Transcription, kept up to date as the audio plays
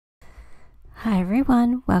Hi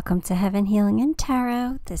everyone, welcome to Heaven Healing and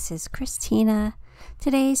Tarot. This is Christina.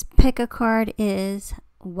 Today's pick a card is,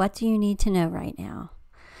 what do you need to know right now?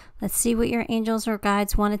 Let's see what your angels or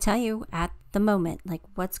guides want to tell you at the moment. Like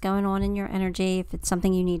what's going on in your energy, if it's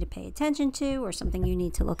something you need to pay attention to or something you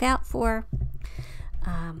need to look out for.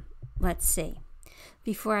 Let's see.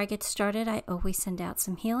 Before I get started, I always send out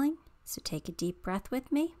some healing. So take a deep breath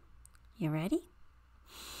with me. You ready?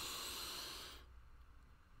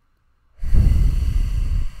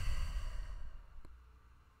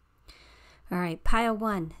 All right, pile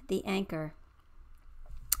 1, the anchor.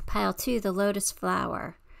 Pile 2, the lotus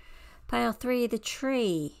flower. Pile 3, the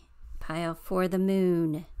tree. Pile 4, the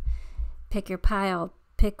moon. Pick your pile.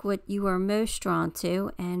 Pick what you are most drawn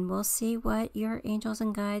to, and we'll see what your angels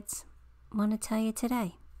and guides want to tell you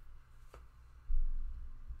today.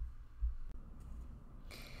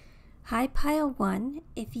 Hi, pile 1.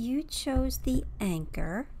 If you chose the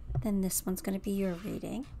anchor, then this one's going to be your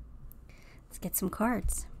reading. Let's get some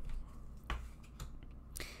cards.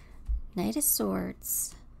 Knight of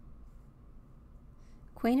Swords,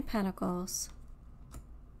 Queen of Pentacles,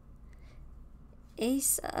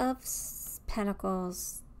 Ace of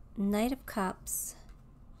Pentacles, Knight of Cups,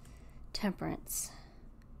 Temperance.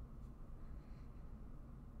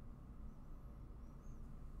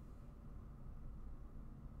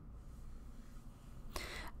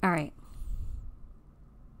 All right.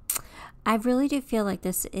 I really do feel like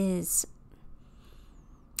this is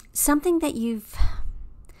something that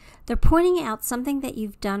they're pointing out something that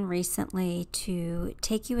you've done recently to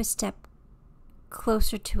take you a step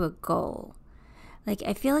closer to a goal. Like,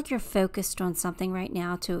 I feel like you're focused on something right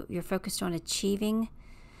now, you're focused on achieving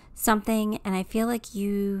something, and I feel like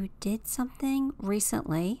you did something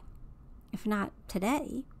recently, if not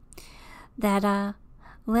today, that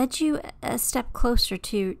led you a step closer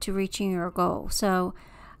to reaching your goal. So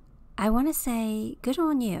I want to say good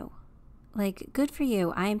on you. Like, good for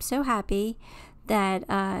you. I am so happy that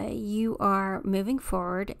you are moving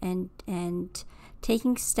forward and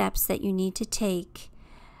taking steps that you need to take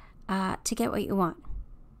to get what you want.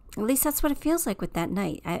 At least that's what it feels like with that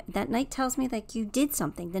knight. That knight tells me like you did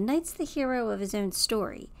something. The knight's the hero of his own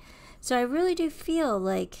story. So I really do feel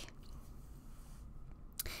like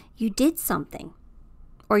you did something,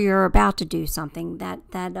 or you're about to do something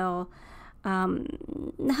that'll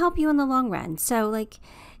help you in the long run. So like,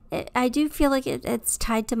 I do feel like it's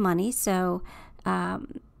tied to money. So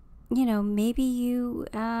you know, maybe you,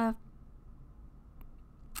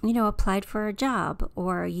 applied for a job,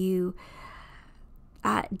 or you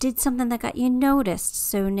did something that got you noticed.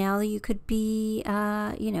 So now you could be,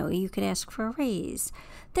 you could ask for a raise.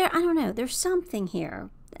 I don't know, there's something here.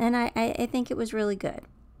 And I think it was really good.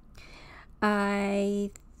 The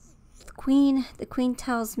Queen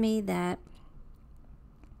tells me that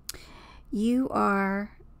you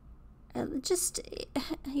are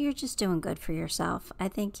you're just doing good for yourself. I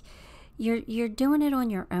think you're doing it on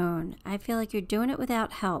your own. I feel like you're doing it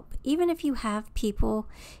without help. Even if you have people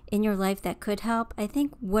in your life that could help, I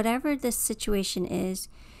think whatever this situation is,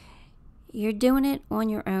 you're doing it on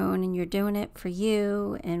your own, and you're doing it for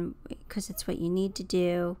you, and because it's what you need to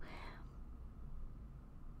do.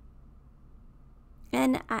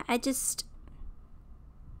 And I just,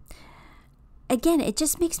 again, it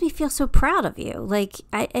just makes me feel so proud of you. Like,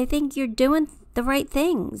 I think you're doing the right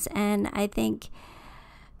things. And I think,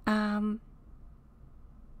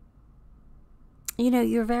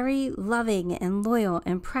 you're very loving and loyal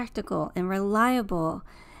and practical and reliable.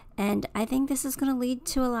 And I think this is going to lead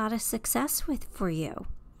to a lot of success for you.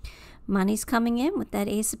 Money's coming in with that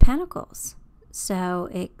Ace of Pentacles. So,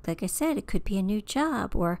 like I said, it could be a new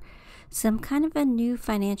job or some kind of a new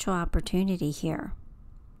financial opportunity here.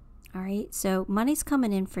 All right, so money's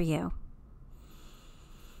coming in for you.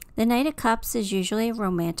 The Knight of Cups is usually a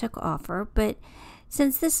romantic offer, but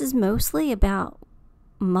since this is mostly about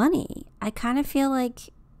money, I kind of feel like,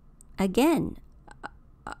 again,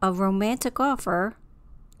 a romantic offer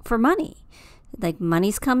for money. Like,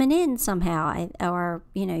 money's coming in somehow, or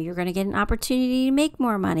you're going to get an opportunity to make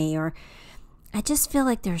more money, or I just feel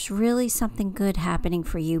like there's really something good happening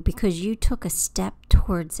for you because you took a step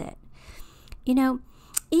towards it.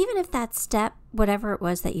 Even if that step, whatever it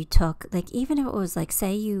was that you took, like even if it was like,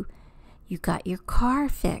 say you got your car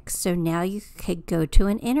fixed, so now you could go to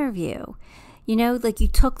an interview, like you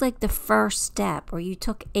took like the first step, or you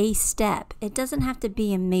took a step. It doesn't have to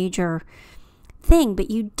be a major thing, but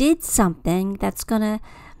you did something that's gonna,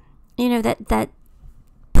 that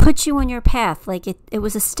put you on your path. Like it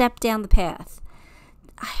was a step down the path.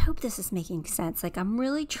 I hope this is making sense. Like, I'm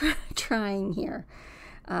really trying here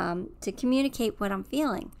to communicate what I'm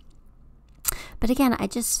feeling. But again,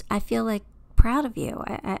 I feel like proud of you.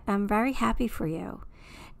 I'm very happy for you.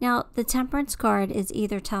 Now, the Temperance card is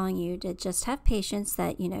either telling you to just have patience,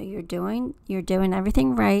 that, you know, you're doing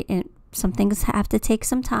everything right and some things have to take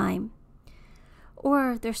some time.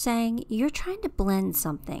 Or they're saying you're trying to blend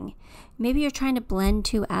something. Maybe you're trying to blend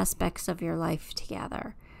two aspects of your life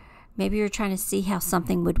together. Maybe you're trying to see how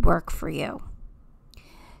something would work for you.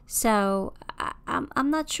 So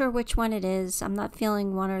I'm not sure which one it is. I'm not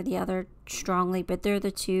feeling one or the other strongly, but they're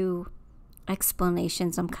the two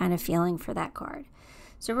explanations I'm kind of feeling for that card.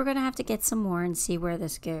 So we're going to have to get some more and see where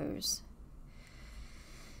this goes.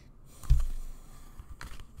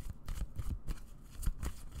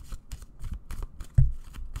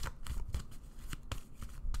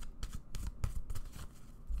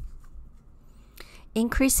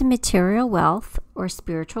 Increase in material wealth or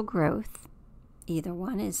spiritual growth. Either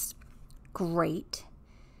one is great.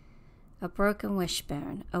 A broken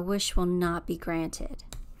wishbone. A wish will not be granted.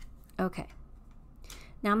 Okay.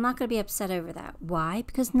 Now, I'm not going to be upset over that. Why?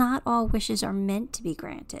 Because not all wishes are meant to be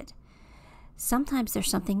granted. Sometimes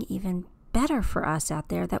there's something even better for us out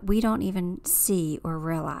there that we don't even see or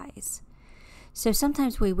realize. So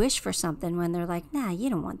sometimes we wish for something when they're like, nah,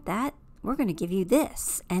 you don't want that. We're going to give you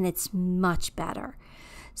this, and it's much better.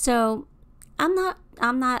 So I'm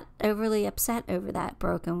not overly upset over that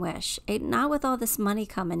broken wish. Not with all this money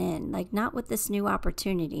coming in, like not with this new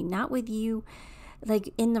opportunity, not with you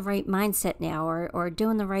like in the right mindset now or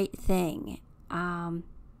doing the right thing.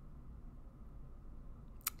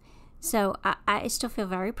 So I still feel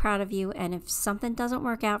very proud of you. And if something doesn't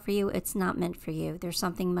work out for you, it's not meant for you. There's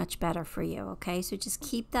something much better for you. Okay. So just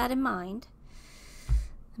keep that in mind.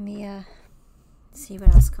 Let me see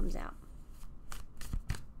what else comes out.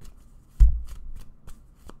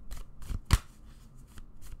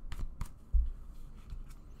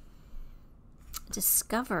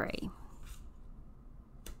 Discovery.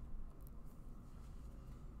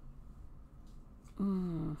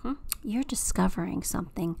 You're discovering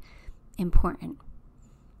something important.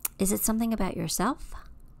 Is it something about yourself?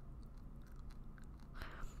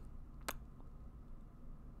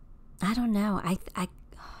 I don't know. I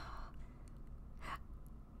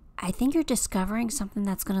think you're discovering something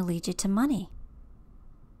that's going to lead you to money.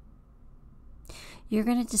 You're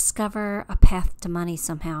going to discover a path to money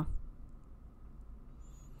somehow.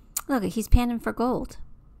 Look, he's panning for gold.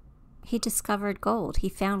 He discovered gold. He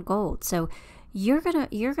found gold. So you're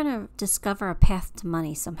gonna discover a path to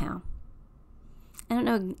money somehow. I don't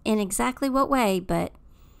know in exactly what way, but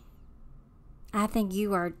I think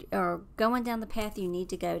you are going down the path you need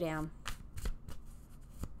to go down.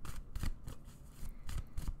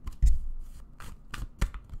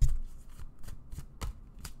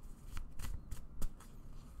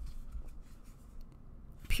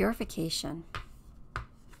 Purification.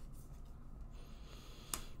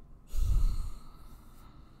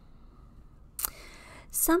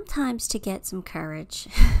 Sometimes to get some courage,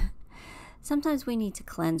 sometimes we need to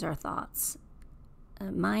cleanse our thoughts,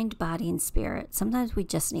 mind, body, and spirit. Sometimes we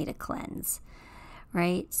just need a cleanse,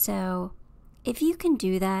 right? So if you can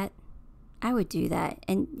do that, I would do that.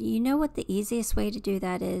 And you know what the easiest way to do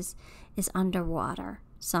that is underwater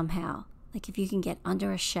somehow. Like if you can get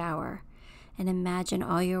under a shower and imagine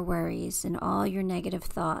all your worries and all your negative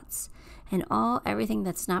thoughts and everything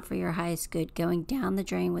that's not for your highest good going down the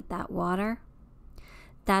drain with that water.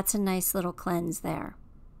 That's a nice little cleanse there.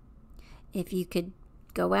 If you could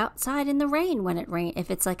go outside in the rain when it rains,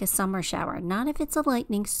 if it's like a summer shower, not if it's a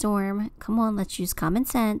lightning storm. Come on, let's use common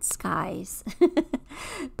sense, guys.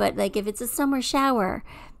 But like if it's a summer shower,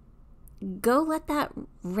 go let that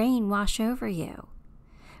rain wash over you,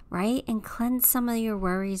 right? And cleanse some of your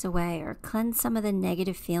worries away, or cleanse some of the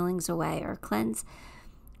negative feelings away, or cleanse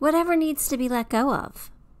whatever needs to be let go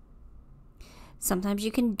of. Sometimes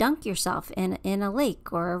you can dunk yourself in a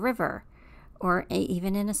lake or a river or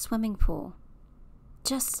even in a swimming pool.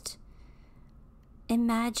 Just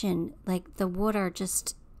imagine like the water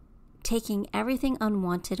just taking everything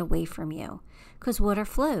unwanted away from you, because water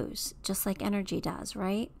flows just like energy does,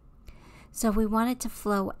 right? So we want it to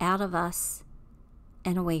flow out of us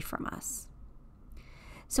and away from us.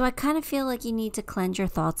 So I kind of feel like you need to cleanse your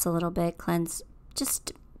thoughts a little bit,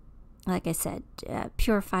 just like I said,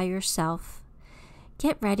 purify yourself.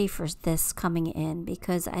 Get ready for this coming in,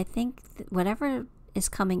 because I think whatever is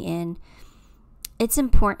coming in, it's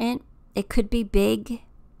important. It could be big,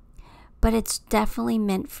 but it's definitely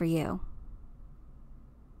meant for you.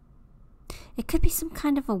 It could be some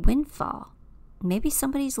kind of a windfall. Maybe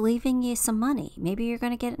somebody's leaving you some money. Maybe you're going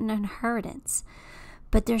to get an inheritance.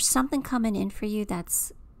 But there's something coming in for you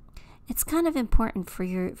it's kind of important for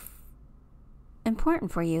you.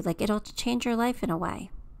 Like it'll change your life in a way.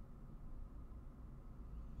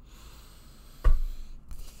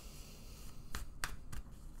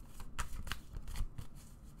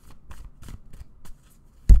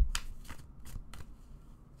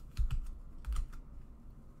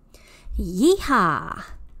 Yeehaw!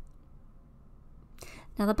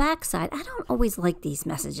 Now the backside, I don't always like these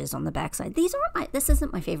messages on the backside. This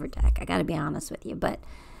isn't my favorite deck, I gotta be honest with you, but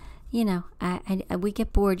you know, we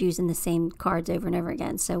get bored using the same cards over and over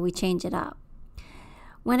again, so we change it up.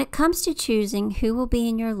 When it comes to choosing who will be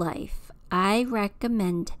in your life, I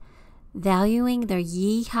recommend valuing their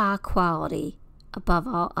yeehaw quality above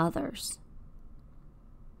all others.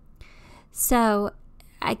 So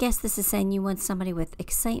I guess this is saying you want somebody with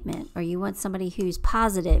excitement, or you want somebody who's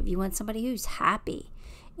positive, you want somebody who's happy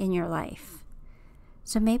in your life.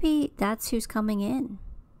 So maybe that's who's coming in.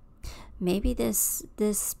 Maybe this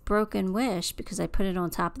broken wish, because I put it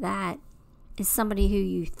on top of that, is somebody who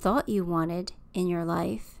you thought you wanted in your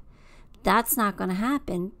life. That's not going to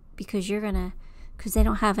happen because they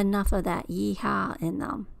don't have enough of that yeehaw in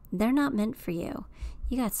them. They're not meant for you.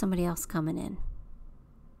 You got somebody else coming in.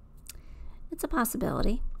 It's a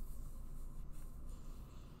possibility.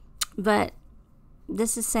 But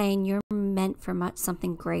this is saying you're meant for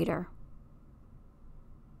something greater.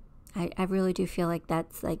 I really do feel like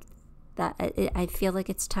that's like that. I feel like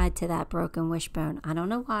it's tied to that broken wishbone. I don't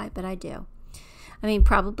know why, but I do. I mean,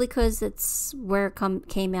 probably because it's where it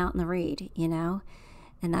came out in the read, you know,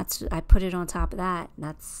 and I put it on top of that. And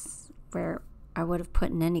that's where I would have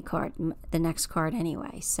put in any card, the next card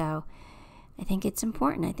anyway. So I think it's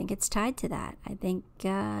important. I think it's tied to that. I think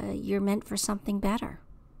you're meant for something better.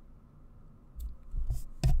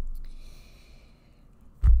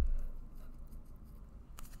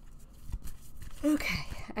 Okay,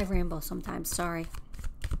 I ramble sometimes, sorry.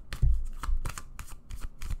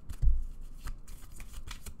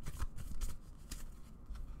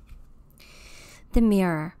 The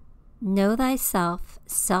mirror. Know thyself,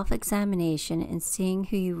 self-examination, and seeing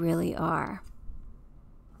who you really are.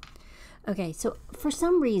 Okay, so for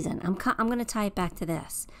some reason, I'm going to tie it back to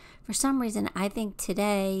this. For some reason, I think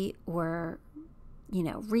today or, you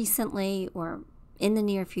know, recently or in the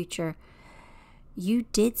near future, you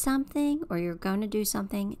did something or you're going to do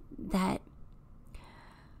something that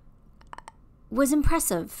was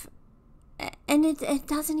impressive. And it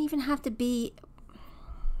doesn't even have to be,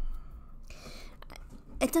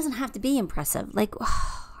 it doesn't have to be impressive. Like,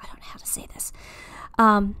 I don't know how to say this.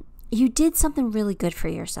 You did something really good for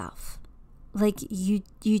yourself. Like you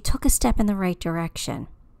took a step in the right direction,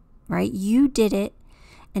 right? You did it,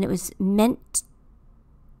 and it was meant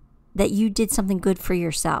that you did something good for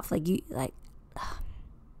yourself. I'm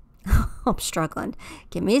struggling.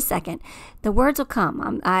 Give me a second. The words will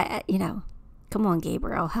come. Come on,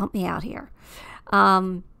 Gabriel, help me out here.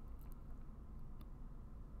 All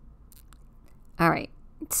right.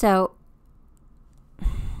 So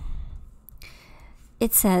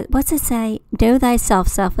it says, what's it say? Know thyself,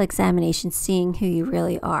 self-examination, seeing who you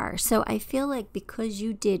really are. So I feel like because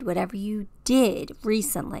you did whatever you did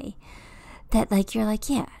recently, that like you're like,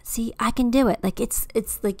 yeah, see, I can do it. Like it's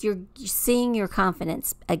like you're seeing your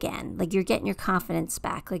confidence again. Like you're getting your confidence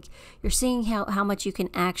back. Like you're seeing how much you can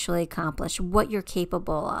actually accomplish, what you're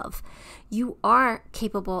capable of. You are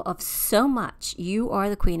capable of so much. You are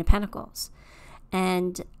the Queen of Pentacles.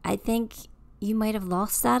 And I think you might have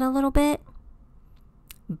lost that a little bit.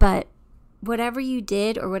 But whatever you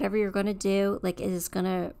did or whatever you're going to do, like, it is going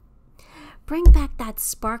to bring back that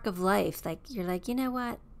spark of life. Like, you're like, you know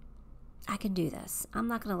what? I can do this. I'm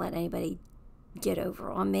not going to let anybody get over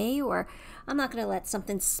on me, or I'm not going to let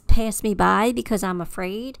something pass me by because I'm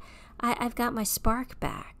afraid. I've got my spark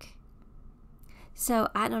back. So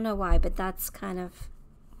I don't know why, but that's kind of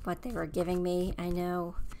what they were giving me. I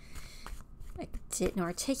know I didn't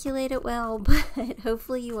articulate it well, but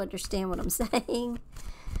hopefully you understand what I'm saying.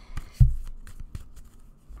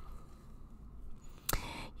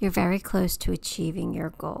 You're very close to achieving your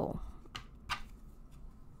goal.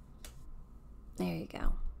 There you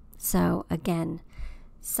go. So again,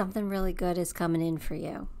 something really good is coming in for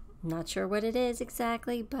you. I'm not sure what it is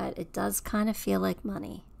exactly, but it does kind of feel like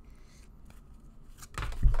money.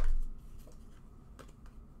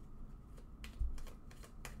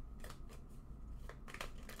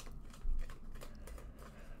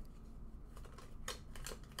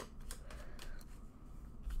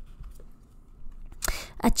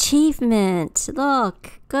 Achievement.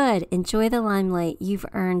 Look, good. Enjoy the limelight. You've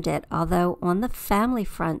earned it. Although on the family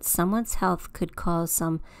front, someone's health could cause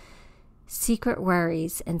some secret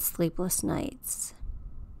worries and sleepless nights.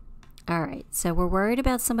 All right. So we're worried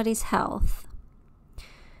about somebody's health.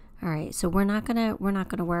 All right. So we're not gonna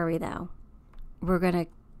worry though. We're gonna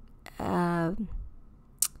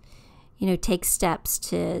take steps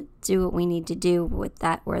to do what we need to do with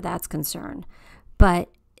that where that's concerned. But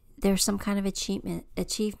there's some kind of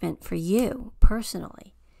achievement for you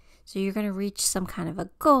personally. So you're going to reach some kind of a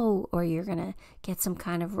goal, or you're going to get some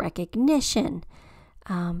kind of recognition.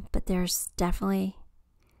 But there's definitely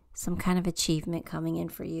some kind of achievement coming in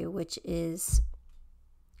for you, which is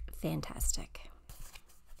fantastic.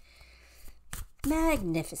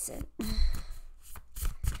 Magnificent.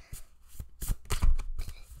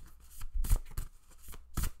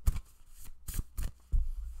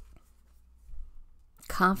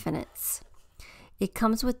 Confidence. It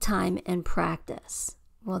comes with time and practice.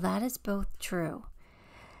 Well, that is both true.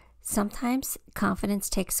 Sometimes confidence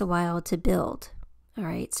takes a while to build. All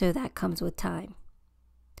right, so that comes with time.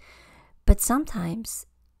 But sometimes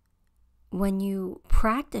when you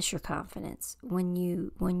practice your confidence,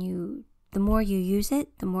 the more you use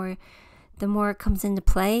it, the more it comes into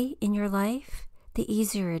play in your life, the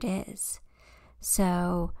easier it is.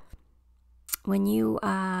 So when you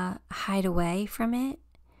hide away from it,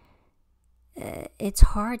 it's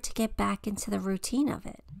hard to get back into the routine of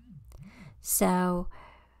it. So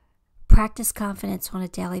practice confidence on a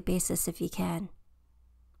daily basis if you can.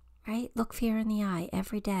 Right? Look fear in the eye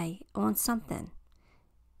every day on something.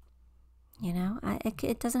 You know,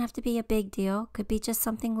 it doesn't have to be a big deal. It could be just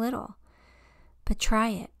something little. But try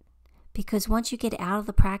it. Because once you get out of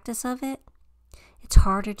the practice of it, it's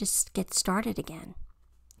harder to get started again.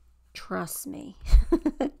 Trust me.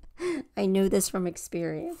 I know this from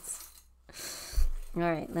experience. All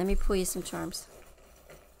right, let me pull you some charms.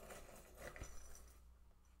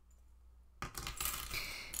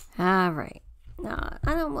 All right.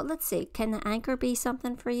 Let's see. Can the anchor be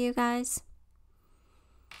something for you guys?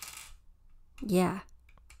 Yeah.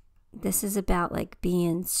 This is about like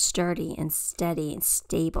being sturdy and steady and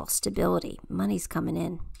stable, stability. Money's coming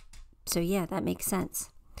in. So yeah, that makes sense.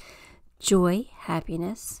 Joy,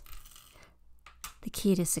 happiness, the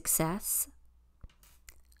key to success.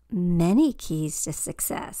 Many keys to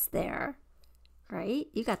success there, right?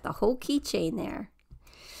 You got the whole keychain there.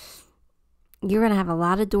 You're going to have a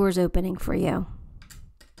lot of doors opening for you.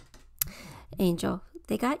 Angel,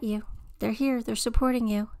 they got you. They're here. They're supporting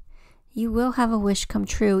you. You will have a wish come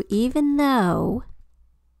true, even though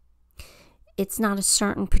it's not a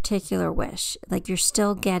certain particular wish. Like you're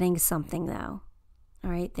still getting something though.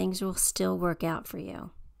 All right. Things will still work out for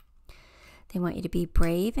you. They want you to be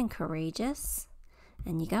brave and courageous.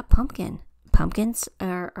 And you got pumpkin. Pumpkins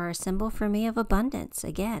are a symbol for me of abundance.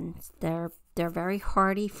 Again, they're very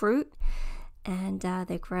hardy fruit, and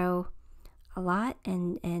they grow a lot.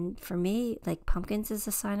 And for me, like pumpkins is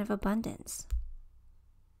a sign of abundance.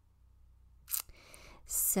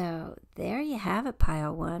 So there you have it,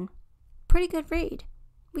 pile one. Pretty good read.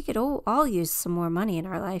 We could all use some more money in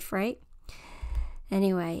our life, right?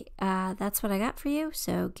 Anyway, that's what I got for you.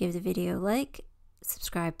 So give the video a like,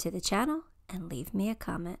 subscribe to the channel, and leave me a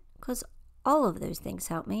comment, because all of those things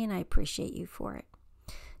help me and I appreciate you for it.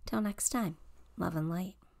 Till next time, love and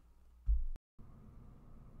light.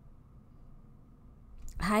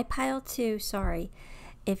 Hi, pile 2, sorry.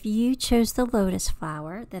 If you chose the lotus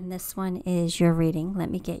flower, then this one is your reading.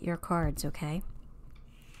 Let me get your cards, okay?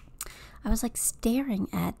 I was like staring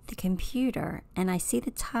at the computer and I see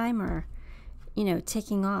the timer,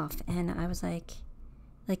 ticking off, and I was like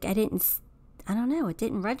I don't know, it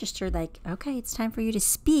didn't register like, okay, it's time for you to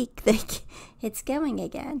speak. Like, it's going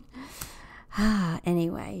again.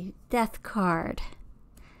 Anyway, Death card.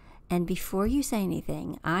 And before you say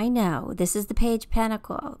anything, I know this is the Page of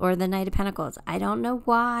Pentacles, or the Knight of Pentacles. I don't know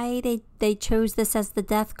why they chose this as the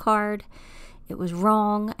Death card. It was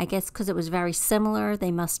wrong. I guess because it was very similar.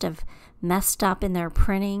 They must have messed up in their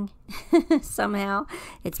printing somehow.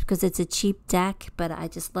 It's because it's a cheap deck, but I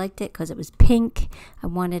just liked it because it was pink. I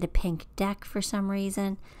wanted a pink deck for some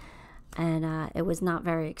reason, and it was not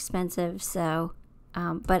very expensive. So,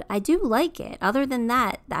 but I do like it. Other than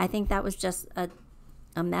that, I think that was just a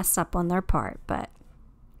mess up on their part. But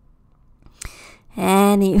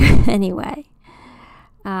anyway,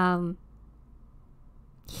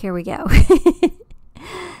 here we go.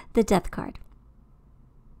 The Death card.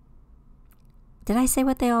 Did I say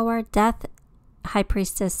what they all were? Death, High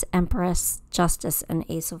Priestess, Empress, Justice, and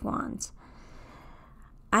Ace of Wands.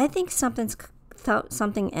 I think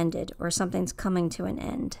something ended, or something's coming to an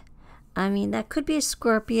end. I mean, that could be a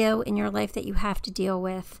Scorpio in your life that you have to deal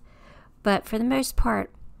with. But for the most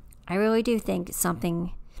part, I really do think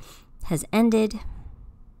something has ended.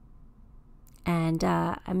 And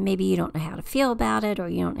maybe you don't know how to feel about it, or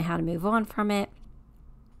you don't know how to move on from it.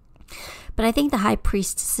 But I think the High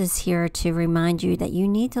Priestess is here to remind you that you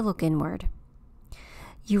need to look inward.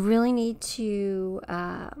 You really need to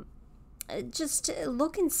just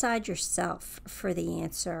look inside yourself for the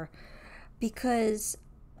answer, because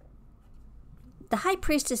the High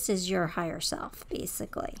Priestess is your higher self,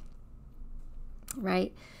 basically.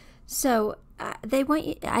 right? So they want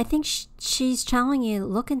you, I think she's telling you,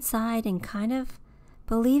 look inside and kind of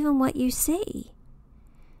believe in what you see.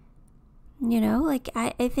 You know, like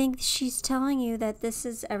I think she's telling you that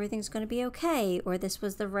everything's going to be okay, or this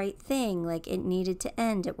was the right thing, like it needed to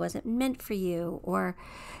end, it wasn't meant for you, or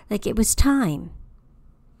like it was time.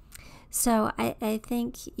 So I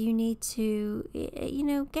think you need to,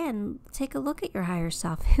 again, take a look at your higher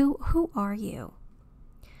self. Who are you?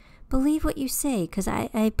 Believe what you see, because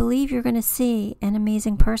I believe you're going to see an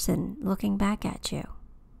amazing person looking back at you.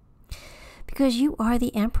 Because you are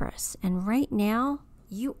the Empress, and right now,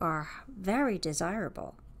 you are very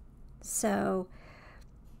desirable. So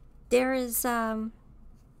there is, I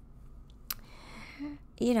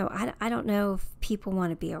don't know if people want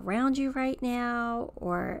to be around you right now,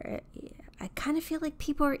 or I kind of feel like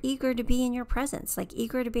people are eager to be in your presence, like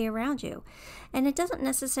eager to be around you. And it doesn't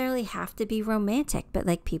necessarily have to be romantic, but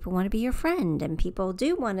like people want to be your friend, and people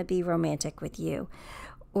do want to be romantic with you.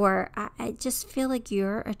 Or I just feel like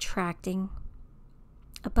you're attracting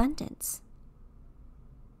abundance.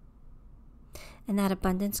 And that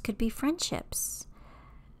abundance could be friendships.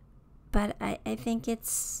 But I think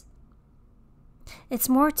it's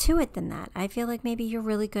more to it than that. I feel like maybe you're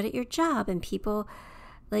really good at your job, and people,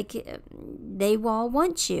 like, they all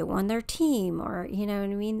want you on their team, or, you know what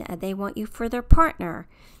I mean? They want you for their partner.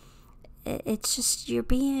 It's just, you're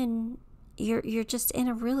just in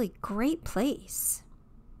a really great place.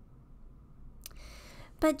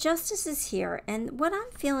 But Justice is here, and what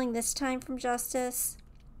I'm feeling this time from Justice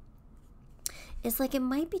is like it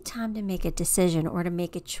might be time to make a decision or to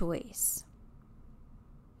make a choice.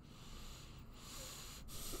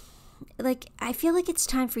 Like, I feel like it's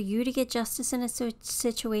time for you to get justice in a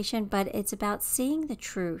situation, but it's about seeing the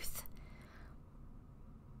truth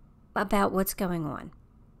about what's going on,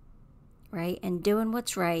 right? And doing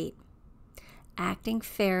what's right, acting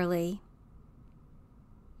fairly.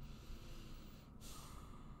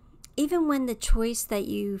 Even when the choice that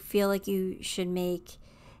you feel like you should make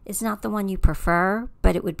is not the one you prefer,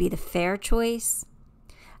 but it would be the fair choice,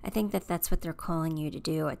 I think that that's what they're calling you to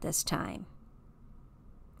do at this time.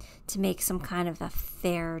 To make some kind of a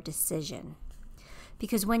fair decision.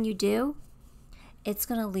 Because when you do, it's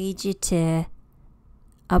going to lead you to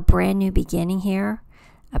a brand new beginning here,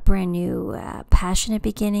 a brand new passionate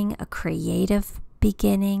beginning, a creative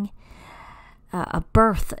beginning, a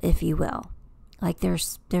birth, if you will. Like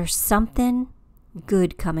there's something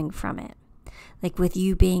good coming from it. Like with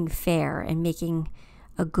you being fair and making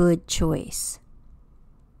a good choice.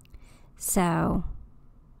 So,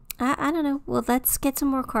 I don't know. Well, let's get some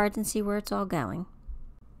more cards and see where it's all going.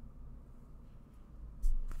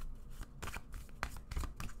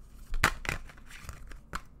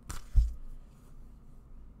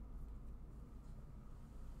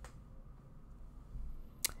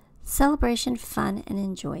 Celebration, fun, and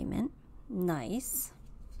enjoyment. Nice.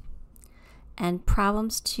 And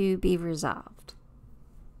problems to be resolved.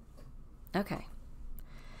 Okay.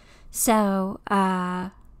 So,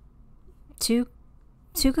 two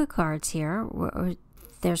good cards here.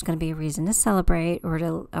 There's going to be a reason to celebrate,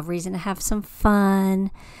 or a reason to have some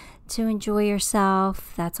fun, to enjoy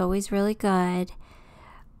yourself. That's always really good.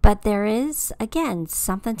 But there is, again,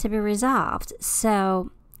 something to be resolved.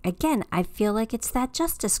 So, again, I feel like it's that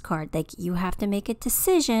justice card. Like, you have to make a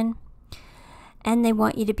decision, and they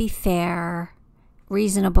want you to be fair,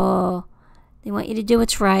 reasonable. They want you to do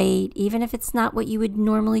what's right, even if it's not what you would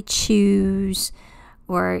normally choose,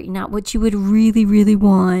 or not what you would really, really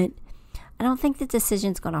want. I don't think the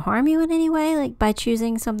decision's going to harm you in any way, like by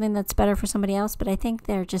choosing something that's better for somebody else, but I think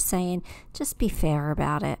they're just saying, just be fair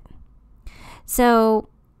about it. So,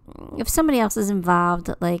 if somebody else is involved,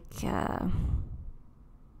 like, I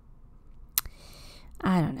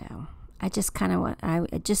don't know. I just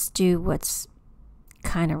do what's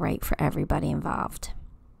kind of right for everybody involved.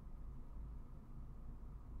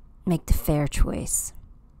 Make the fair choice.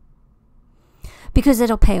 Because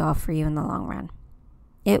it'll pay off for you in the long run.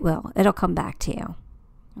 It will. It'll come back to you.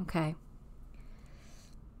 Okay.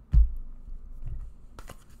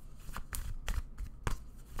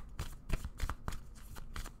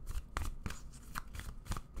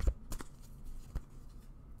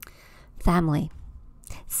 Family.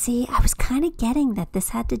 See, I was kind of getting that this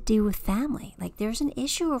had to do with family. Like, there's an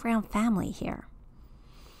issue around family here.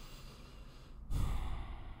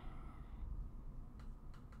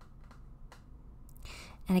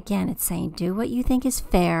 And again, it's saying do what you think is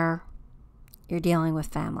fair. You're dealing with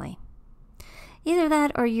family. Either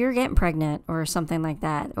that, or you're getting pregnant, or something like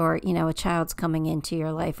that. Or, a child's coming into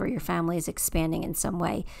your life, or your family is expanding in some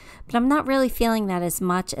way. But I'm not really feeling that as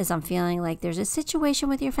much as I'm feeling like there's a situation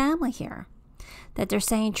with your family here. that they're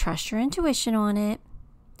saying trust your intuition on it.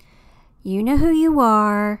 You know who you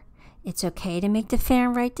are. It's okay to make the fair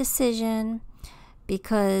and right decision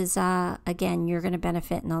because, again, you're going to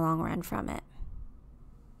benefit in the long run from it.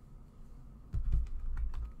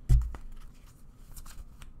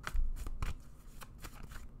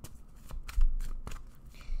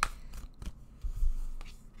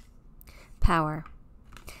 Power.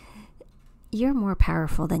 You're more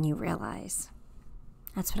powerful than you realize.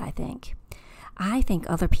 That's what I think. I think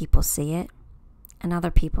other people see it and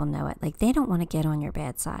other people know it. Like, they don't want to get on your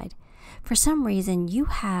bad side. For some reason, you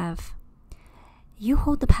hold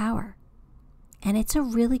the power. And it's a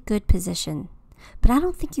really good position. But I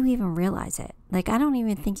don't think you even realize it. Like, I don't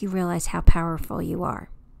even think you realize how powerful you are.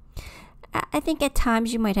 I think at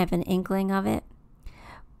times you might have an inkling of it.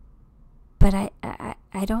 But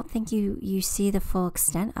I don't think you see the full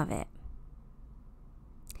extent of it.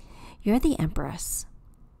 You're the Empress.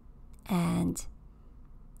 And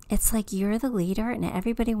it's like you're the leader and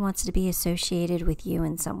everybody wants to be associated with you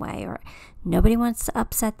in some way. Or nobody wants to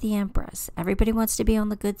upset the Empress. Everybody wants to be on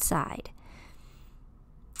the good side.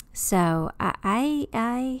 So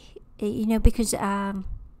I because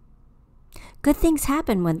good things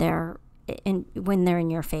happen when they're in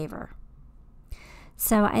your favor.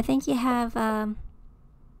 So I think you have a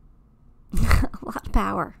lot of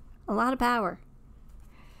power. A lot of power.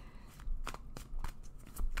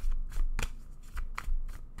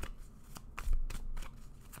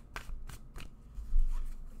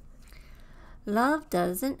 Love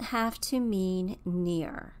doesn't have to mean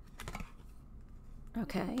near.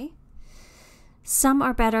 Okay. Some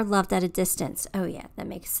are better loved at a distance. Oh yeah, that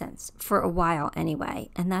makes sense. For a while anyway.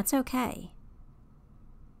 And that's okay.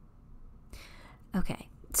 Okay,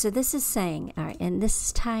 so this is saying, all right, and this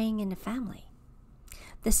is tying into family.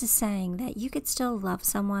 This is saying that you could still love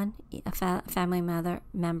someone, a family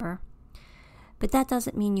member, but that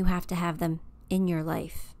doesn't mean you have to have them in your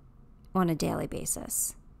life on a daily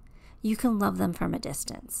basis. You can love them from a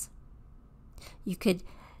distance. You could,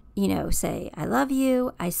 say, I love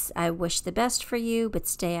you, I wish the best for you, but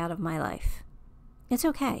stay out of my life. It's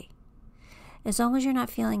okay. As long as you're not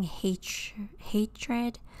feeling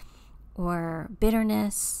hatred, or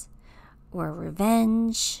bitterness, or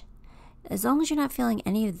revenge, as long as you're not feeling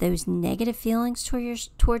any of those negative feelings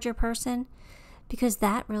towards your person, because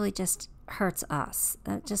that really just hurts us.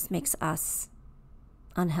 That just makes us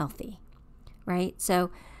unhealthy, right?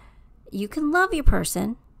 So you can love your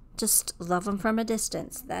person, just love them from a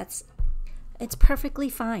distance. It's perfectly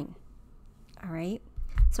fine, all right?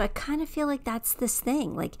 So I kind of feel like that's this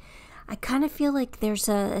thing. Like, I kind of feel like there's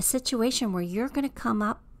a situation where you're going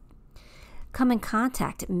to come in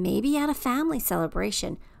contact, maybe at a family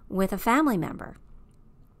celebration with a family member.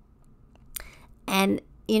 And,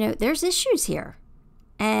 there's issues here.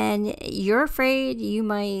 And you're afraid you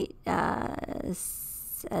might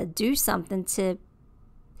do something to,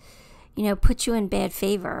 put you in bad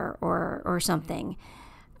favor or something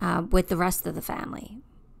with the rest of the family.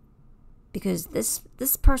 Because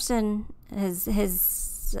this person has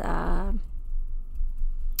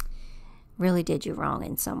really did you wrong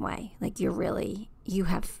in some way. Like, you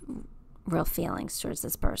have real feelings towards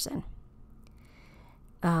this person.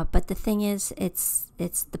 But the thing is, it's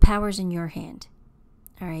the power's in your hand.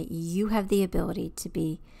 All right. You have the ability to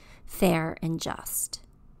be fair and just.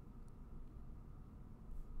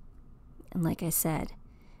 And like I said,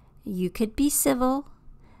 you could be civil,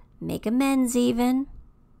 make amends even,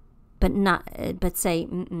 but say,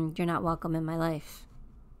 you're not welcome in my life.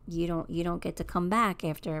 You don't get to come back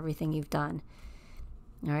after everything you've done.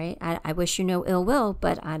 All right. I wish you no ill will,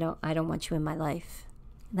 but I don't want you in my life.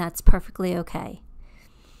 That's perfectly okay.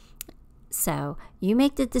 So you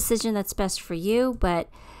make the decision that's best for you, but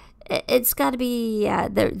it's got to be.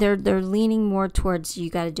 They're leaning more towards you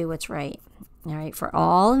got to do what's right. All right, for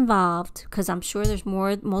all involved, because I'm sure there's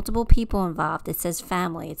multiple people involved. It says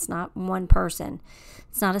family. It's not one person.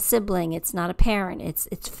 It's not a sibling. It's not a parent.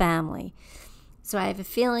 It's family. So I have a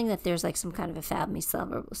feeling that there's like some kind of a family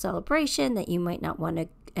celebration that you might not want to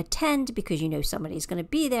attend because somebody's going to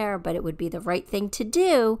be there, but it would be the right thing to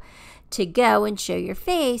do to go and show your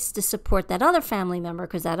face to support that other family member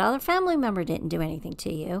because that other family member didn't do anything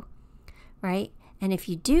to you, right? And if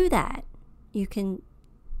you do that, you can,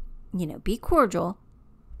 be cordial,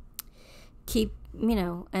 keep,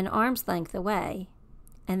 an arm's length away,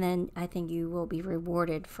 and then I think you will be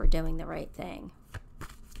rewarded for doing the right thing.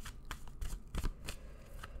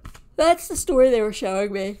 That's the story they were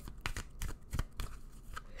showing me.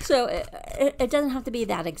 So it doesn't have to be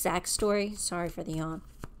that exact story. Sorry for the yawn.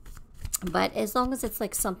 But as long as it's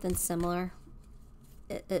like something similar,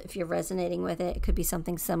 if you're resonating with it, it could be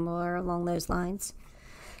something similar along those lines.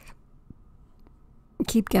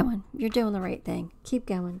 Keep going. You're doing the right thing. Keep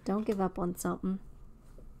going. Don't give up on something.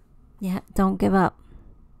 Yeah, don't give up.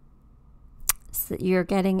 So you're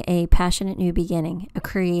getting a passionate new beginning, a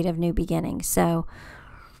creative new beginning. So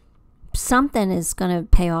something is going to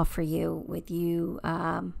pay off for you with you,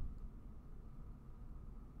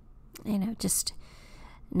 just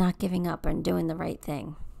not giving up and doing the right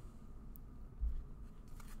thing.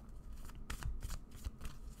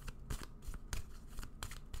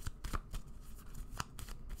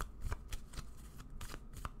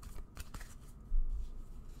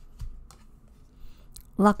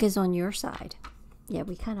 Luck is on your side. Yeah,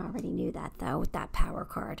 we kind of already knew that, though, with that power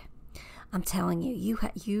card. I'm telling you,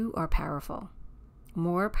 you are powerful.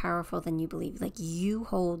 More powerful than you believe. Like, you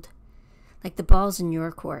hold, like, the ball's in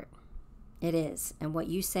your court. It is. And what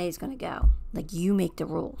you say is going to go. Like, you make the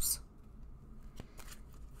rules.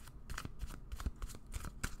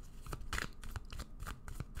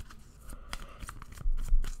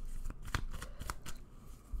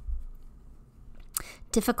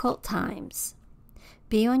 Difficult times.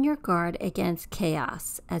 Be on your guard against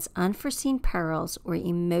chaos, as unforeseen perils or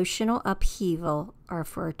emotional upheaval are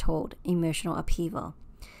foretold. Emotional upheaval.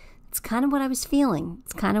 It's kind of what I was feeling.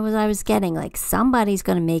 It's kind of what I was getting. Like, somebody's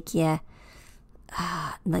going to make you,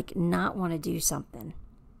 like, not want to do something.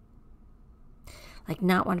 Like,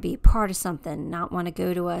 not want to be a part of something. Not want to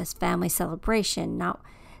go to a family celebration.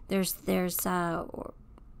 There's going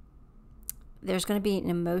to be an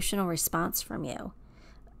emotional response from you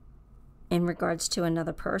in regards to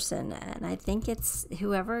another person. And I think it's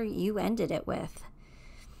whoever you ended it with.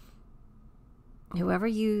 Whoever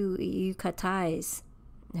you cut ties.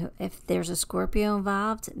 If there's a Scorpio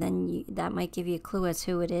involved, then that might give you a clue as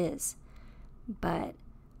who it is. But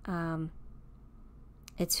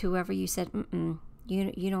it's whoever you said,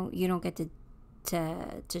 you don't get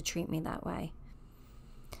to treat me that way.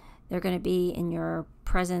 They're going to be in your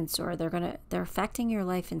presence, or they're affecting your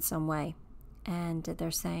life in some way. And they're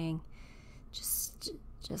saying, just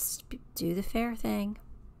do the fair thing.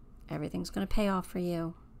 Everything's going to pay off for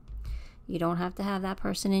you. You don't have to have that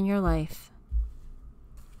person in your life.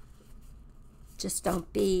 Just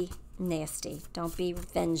don't be nasty. Don't be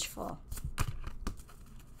vengeful.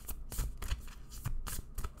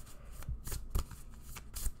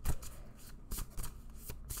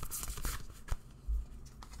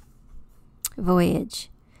 Voyage.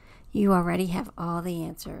 You already have all the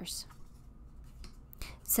answers.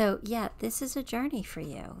 So yeah, this is a journey for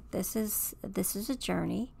you. This is a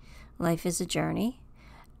journey. Life is a journey,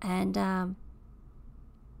 and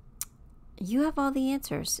you have all the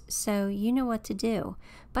answers. So you know what to do.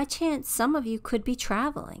 By chance, some of you could be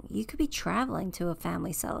traveling. You could be traveling to a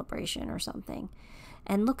family celebration or something.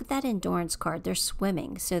 And look at that endurance card. They're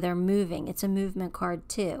swimming, so they're moving. It's a movement card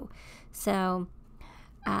too. So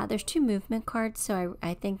there's two movement cards. So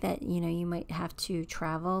I think that you might have to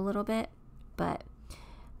travel a little bit, but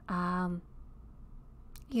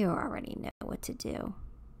you already know what to do.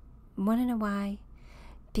 Want to know why?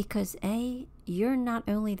 Because you're not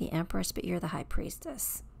only the Empress, but you're the High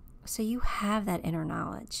Priestess. So you have that inner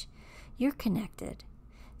knowledge. You're connected.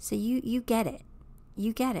 So you get it.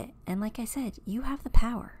 You get it. And like I said, you have the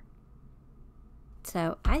power.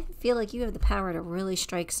 So I feel like you have the power to really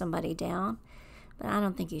strike somebody down, but I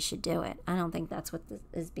don't think you should do it. I don't think that's what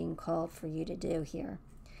is being called for you to do here.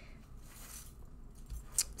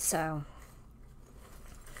 So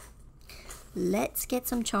let's get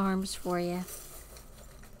some charms for you.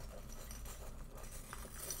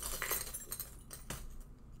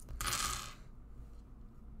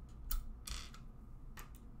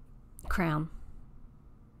 Crown.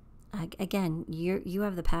 Again, you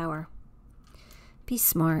have the power. Be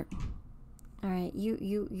smart. All right,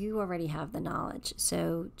 you already have the knowledge,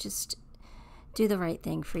 so just do the right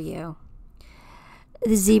thing for you.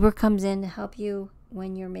 The zebra comes in to help you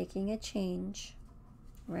when you're making a change,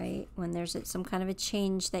 right? When there's some kind of a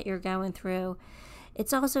change that you're going through.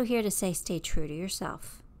 It's also here to say stay true to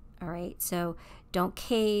yourself, all right? So don't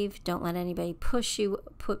cave. Don't let anybody push you,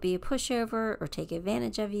 be a pushover or take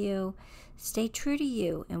advantage of you. Stay true to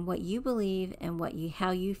you and what you believe and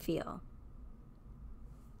how you feel.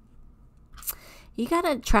 You got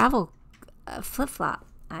to travel flip-flop.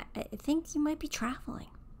 I think you might be traveling.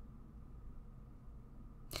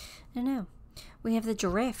 I don't know. We have the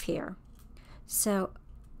giraffe here. So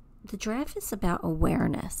the giraffe is about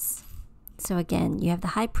awareness. So again, you have the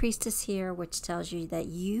High Priestess here, which tells you that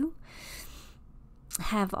you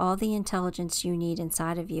have all the intelligence you need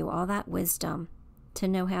inside of you, all that wisdom to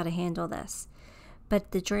know how to handle this.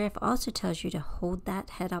 But the giraffe also tells you to hold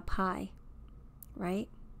that head up high. right?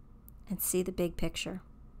 And see the big picture.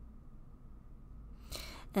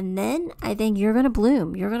 And then I think you're going to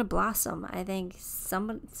bloom. You're going to blossom. I think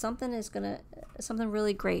something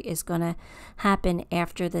really great is going to happen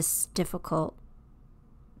after this difficult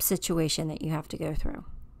situation that you have to go through.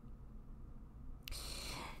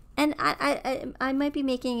 And I might be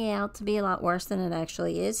making it out to be a lot worse than it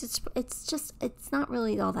actually is. It's not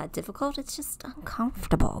really all that difficult. It's just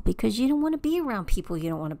uncomfortable because you don't want to be around people you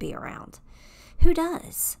don't want to be around. Who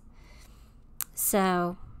does?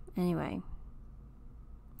 So, anyway,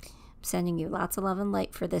 I'm sending you lots of love and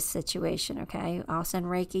light for this situation, okay? I'll send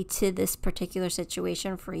Reiki to this particular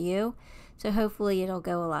situation for you. So hopefully it'll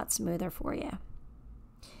go a lot smoother for you.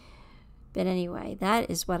 But anyway, that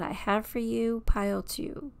is what I have for you. Pile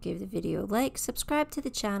 2. Give the video a like, subscribe to the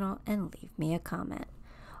channel, and leave me a comment.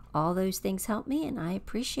 All those things help me, and I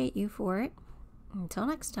appreciate you for it. Until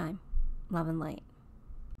next time, love and light.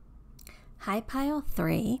 Hi, Pile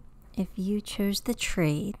 3. If you chose the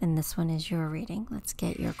tree, then this one is your reading. Let's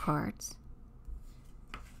get your cards.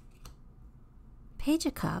 Page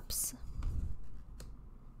of Cups.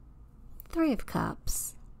 3 of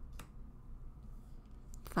Cups.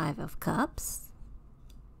 5 of Cups,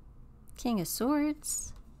 King of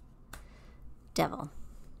Swords, Devil.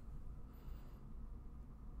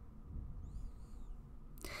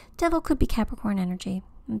 Devil could be Capricorn energy.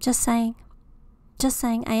 I'm just saying.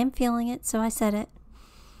 I am feeling it, so I said it.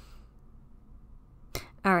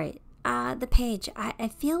 All right. The page. I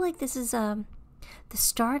feel like this is the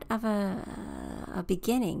start of a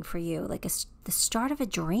beginning for you, like the start of a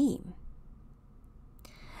dream.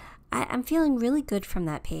 I'm feeling really good from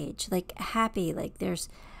that page, like happy, like it's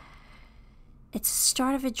the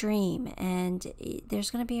start of a dream, and there's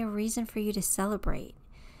going to be a reason for you to celebrate.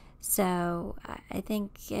 So I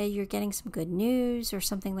think you're getting some good news or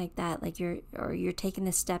something like that, like you're taking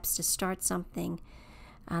the steps to start something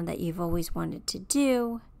that you've always wanted to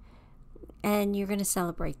do, and you're going to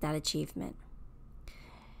celebrate that achievement.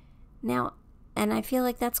 Now, and I feel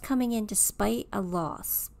like that's coming in despite a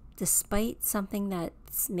loss, despite something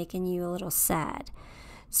that's making you a little sad.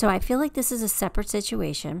 So I feel like this is a separate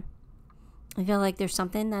situation. I feel like there's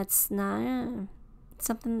something that's not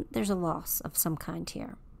there's a loss of some kind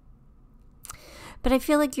here. But I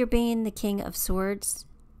feel like you're being the King of Swords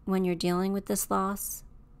when you're dealing with this loss.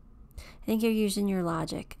 I think you're using your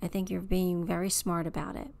logic. I think you're being very smart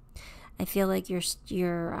about it. I feel like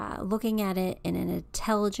you're looking at it in an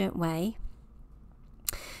intelligent way.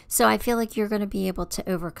 So I feel like you're going to be able to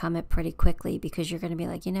overcome it pretty quickly because you're going to be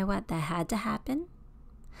like, you know what, that had to happen.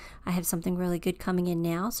 I have something really good coming in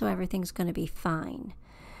now, so everything's going to be fine.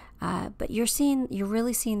 But you're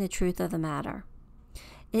really seeing the truth of the matter.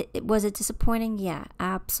 Was it disappointing? Yeah,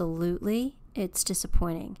 absolutely. It's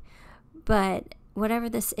disappointing. But whatever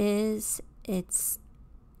this is,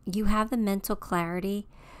 you have the mental clarity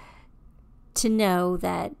to know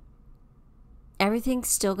that everything's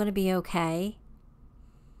still going to be okay.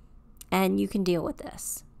 And you can deal with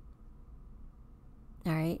this.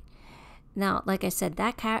 All right. Now, like I said,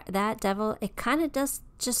 that devil, it kind of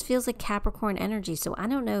just feels like Capricorn energy. So I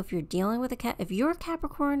don't know if you're dealing with if you're a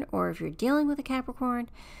Capricorn or if you're dealing with a Capricorn.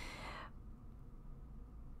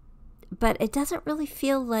 But it doesn't really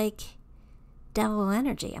feel like devil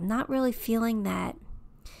energy. I'm not really feeling that.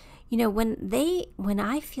 You know, when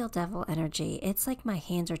I feel devil energy, it's like my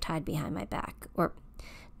hands are tied behind my back, or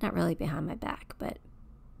not really behind my back, but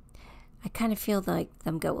I kind of feel like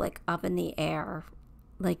them go like up in the air,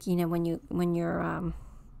 like, you know, when you're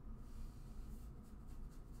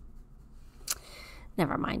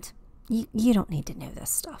never mind. You don't need to know this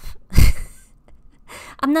stuff.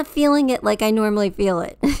 I'm not feeling it like I normally feel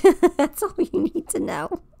it. That's all you need to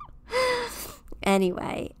know.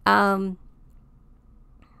 Anyway,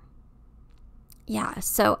 yeah,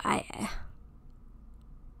 so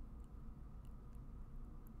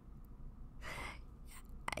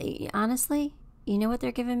honestly, you know what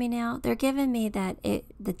they're giving me now? They're giving me that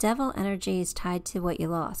the devil energy is tied to what you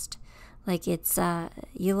lost. Like it's,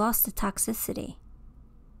 you lost the toxicity.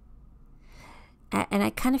 And I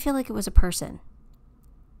kind of feel like it was a person.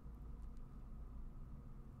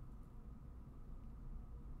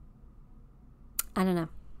 I don't know.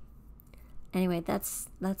 Anyway,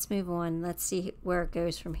 let's move on. Let's see where it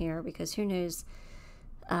goes from here, because who knows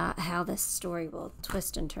how this story will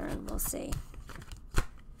twist and turn. We'll see.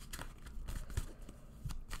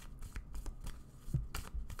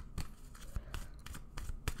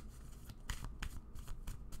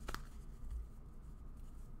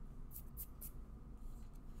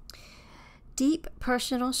 Deep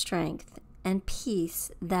personal strength and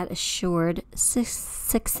peace that assured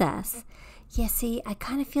success. Yeah, see, I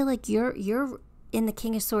kind of feel like you're in the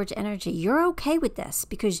King of Swords energy. You're okay with this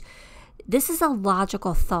because this is a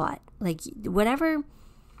logical thought. Like whatever,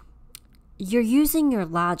 you're using your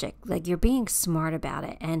logic, like you're being smart about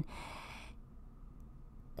it, and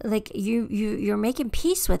like you're making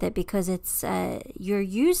peace with it because it's you're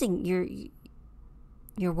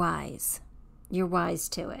wise. You're wise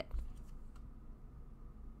to it.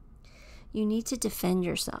 You need to defend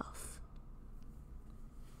yourself.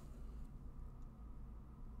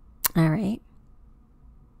 All right.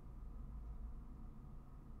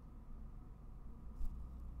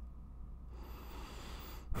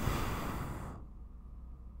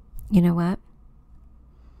 You know what?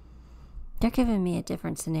 They're giving me a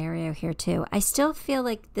different scenario here too. I still feel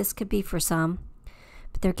like this could be for some,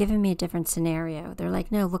 but they're giving me a different scenario. They're like,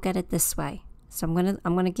 no, look at it this way. So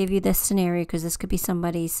I'm gonna give you this scenario because this could be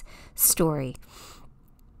somebody's story.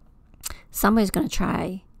 Somebody's gonna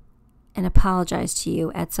try and apologize to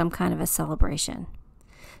you at some kind of a celebration.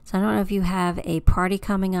 So I don't know if you have a party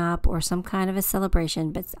coming up or some kind of a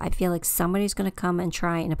celebration, but I feel like somebody's gonna come and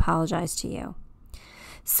try and apologize to you.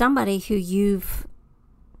 Somebody who you've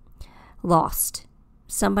lost,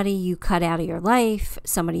 somebody you cut out of your life,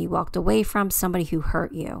 somebody you walked away from, somebody who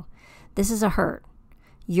hurt you. This is a hurt.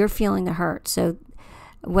 You're feeling the hurt. So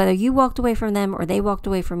whether you walked away from them or they walked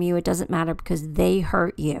away from you, it doesn't matter because they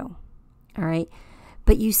hurt you. All right.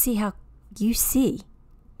 But you see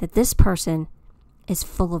that this person is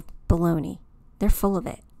full of baloney. They're full of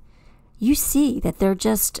it. You see that they're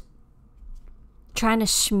just trying to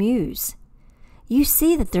schmooze. You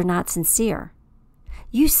see that they're not sincere.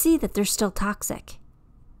 You see that they're still toxic.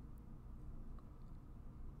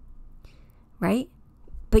 Right?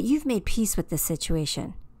 But you've made peace with this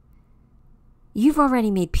situation. You've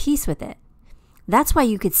already made peace with it. That's why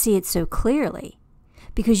you could see it so clearly.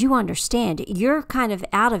 Because you understand. You're kind of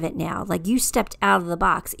out of it now. Like you stepped out of the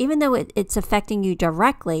box. Even though it's affecting you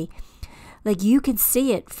directly, like you can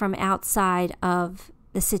see it from outside of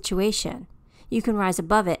the situation. You can rise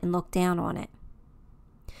above it and look down on it.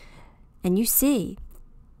 And you see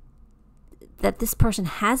that this person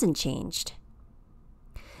hasn't changed.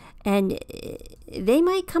 And they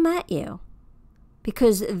might come at you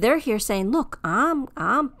because they're here saying, look, I'm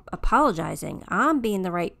apologizing. I'm being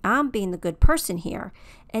the good person here.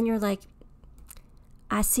 And you're like,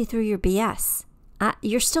 I see through your BS.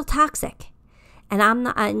 You're still toxic. And I'm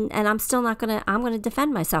going to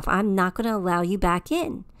defend myself. I'm not going to allow you back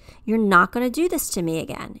in. You're not going to do this to me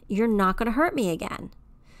again. You're not going to hurt me again.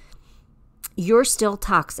 You're still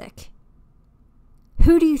toxic.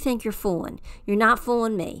 Who do you think you're fooling? You're not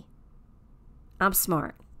fooling me. I'm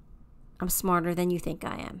smart. I'm smarter than you think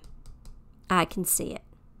I am. I can see it.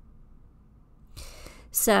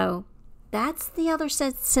 So that's the other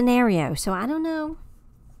scenario. So I don't know.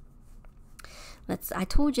 I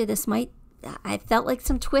told you this might, I felt like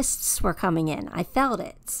some twists were coming in. I felt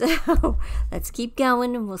it. So let's keep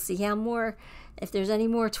going and we'll see if there's any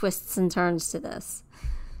more twists and turns to this.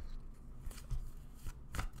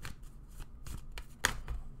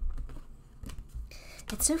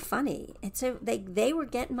 It's so funny. It's so they were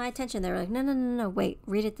getting my attention. They were like, no, wait,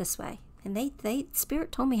 read it this way. And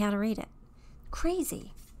Spirit told me how to read it.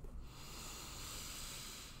 Crazy.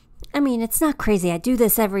 I mean, it's not crazy. I do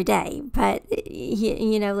this every day, but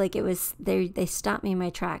like it was. They stopped me in my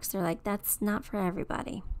tracks. They're like, that's not for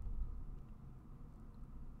everybody.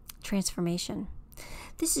 Transformation.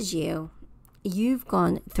 This is you. You've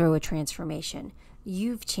gone through a transformation.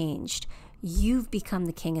 You've changed. You've become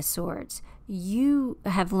the King of Swords. You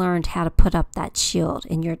have learned how to put up that shield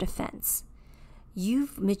in your defense.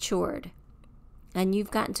 You've matured. And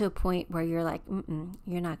you've gotten to a point where you're like, I'm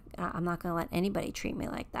not going to let anybody treat me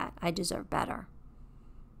like that. I deserve better.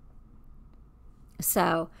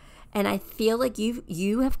 So, and I feel like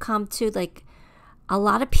you have come to like a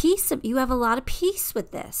lot of peace. You have a lot of peace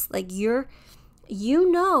with this. Like you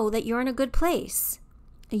know that you're in a good place.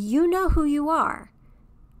 You know who you are.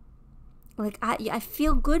 Like, I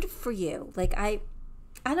feel good for you. Like, I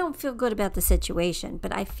don't feel good about the situation,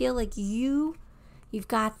 but I feel like you've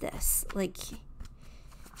got this. Like,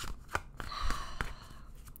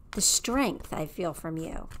 the strength I feel from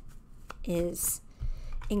you is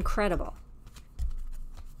incredible.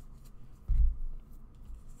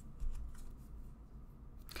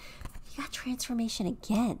 You got transformation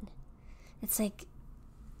again. It's like,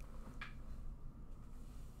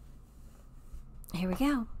 here we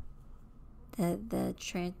go.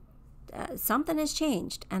 Something has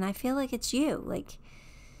changed, and I feel like it's you. Like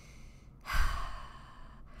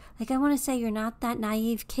I want to say you're not that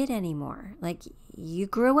naive kid anymore. Like you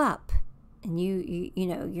grew up, and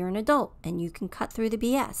you're an adult, and you can cut through the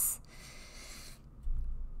BS.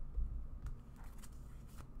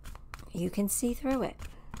 You can see through it.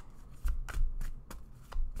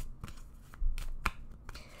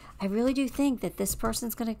 I really do think that this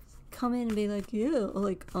person's going to come in and be like, yeah,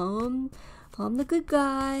 like, I'm the good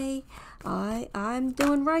guy. I'm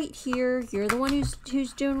doing right here. You're the one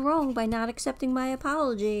who's doing wrong by not accepting my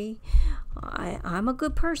apology. I'm a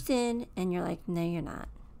good person. And you're like, no, you're not.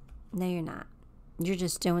 No, you're not. You're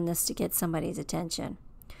just doing this to get somebody's attention.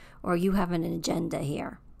 Or you have an agenda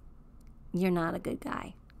here. You're not a good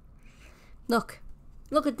guy. Look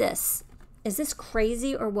at this. Is this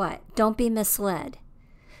crazy or what? Don't be misled.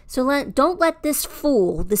 So don't let this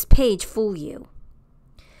page fool you.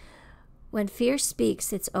 When fear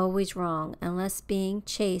speaks, it's always wrong, unless being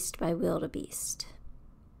chased by wildebeest.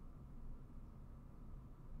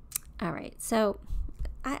 All right, so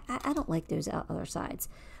I don't like those other sides.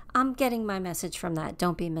 I'm getting my message from that.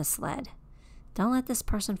 Don't be misled. Don't let this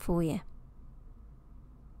person fool you.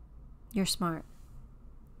 You're smart.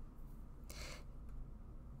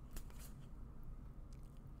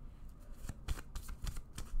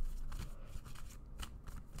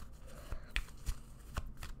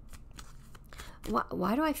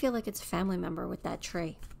 Why do I feel like it's a family member with that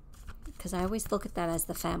tree? Because I always look at that as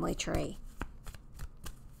the family tree.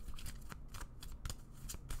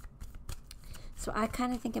 So I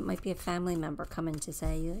kind of think it might be a family member coming to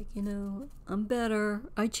say, like, you know, I'm better.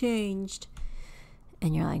 I changed.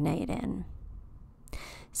 And you're like, no, you didn't.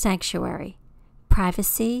 Sanctuary.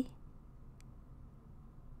 Privacy.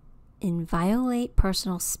 Inviolate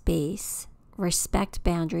personal space. Respect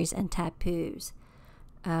boundaries and taboos.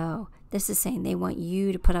 Oh, this is saying they want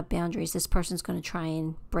you to put up boundaries. This person's going to try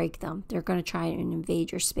and break them. They're going to try and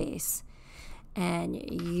invade your space. And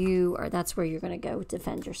that's where you're going to go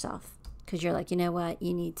defend yourself. Because you're like, you know what?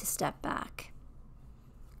 You need to step back.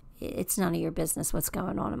 It's none of your business what's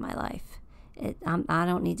going on in my life. I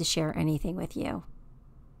don't need to share anything with you.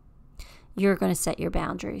 You're going to set your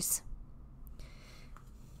boundaries.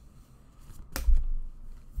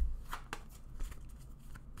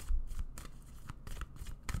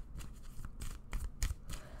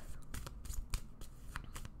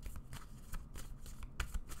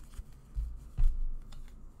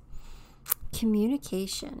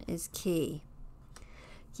 Communication is key.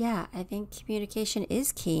 Yeah, I think communication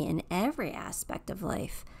is key in every aspect of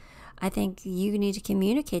life. I think you need to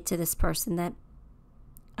communicate to this person that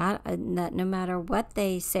no matter what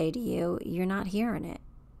they say to you, you're not hearing it.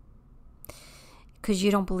 Because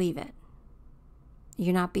you don't believe it.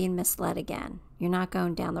 You're not being misled again. You're not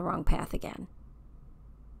going down the wrong path again.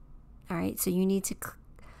 All right, so you need to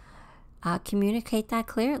communicate that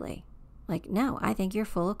clearly. Like, no, I think you're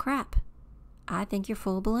full of crap. I think you're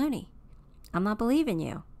full of baloney. I'm not believing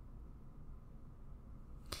you.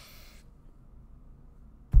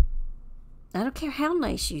 I don't care how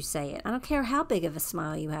nice you say it. I don't care how big of a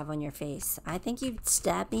smile you have on your face. I think you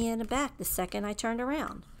stabbed me in the back the second I turned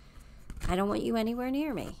around. I don't want you anywhere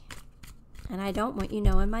near me. And I don't want you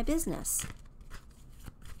knowing my business.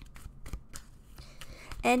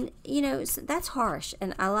 And, you know, that's harsh.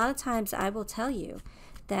 And a lot of times I will tell you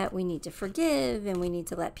that we need to forgive and we need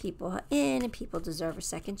to let people in and people deserve a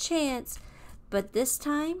second chance. But this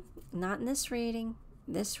time, not in this reading.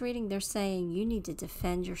 This reading, they're saying you need to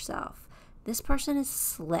defend yourself. This person is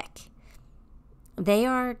slick. They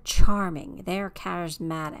are charming. They are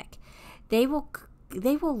charismatic. They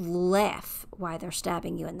will laugh while they're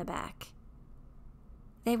stabbing you in the back.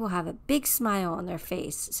 They will have a big smile on their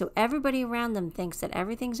face so everybody around them thinks that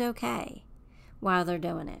everything's okay while they're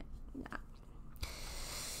doing it.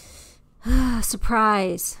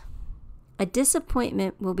 Surprise. A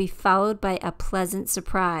disappointment will be followed by a pleasant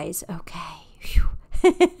surprise.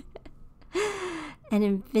 Okay. An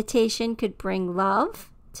invitation could bring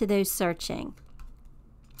love to those searching.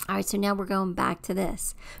 All right, so now we're going back to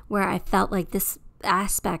this, where I felt like this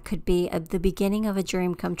aspect could be the beginning of a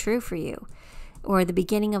dream come true for you, or the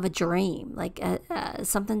beginning of a dream, like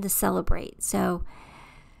something to celebrate. So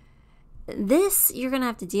this you're going to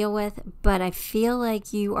have to deal with, but I feel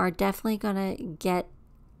like you are definitely going to get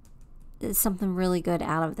something really good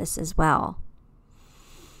out of this as well.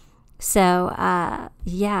 So,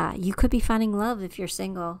 yeah, you could be finding love if you're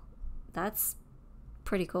single. That's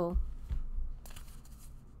pretty cool.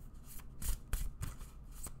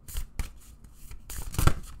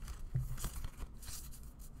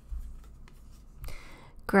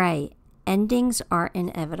 Great. Endings are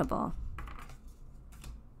inevitable.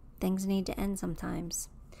 Things need to end sometimes.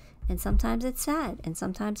 And sometimes it's sad. And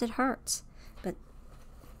sometimes it hurts. But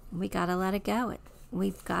we got to let it go.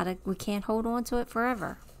 We can't hold on to it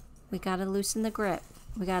forever. We got to loosen the grip.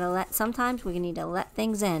 Sometimes we need to let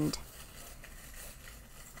things end.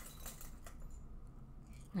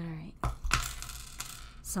 All right.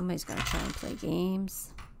 Somebody's going to try and play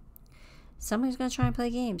games. Somebody's going to try and play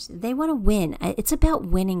games. They want to win. It's about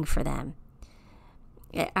winning for them.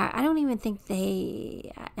 I don't even think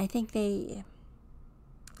I think they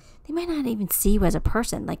might not even see you as a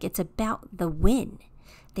person. Like, it's about the win.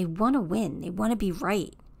 They want to win. They want to be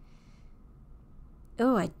right.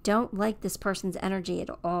 Oh, I don't like this person's energy at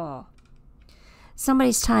all.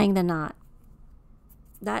 Somebody's tying the knot.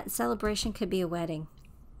 That celebration could be a wedding.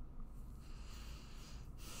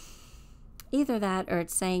 Either that, or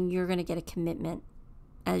it's saying you're going to get a commitment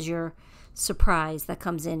as your surprise that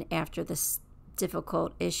comes in after this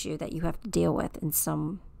difficult issue that you have to deal with in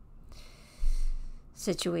some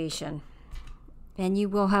situation. And you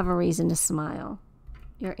will have a reason to smile.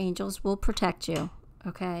 Your angels will protect you,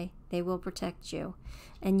 okay? They will protect you.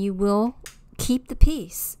 And you will keep the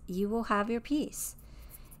peace. You will have your peace.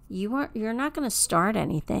 You're not going to start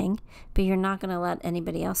anything, but you're not going to let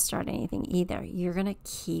anybody else start anything either. You're going to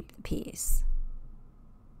keep the peace.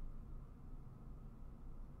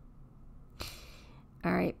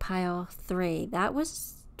 All right, pile 3. That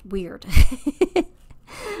was weird.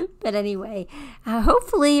 But anyway,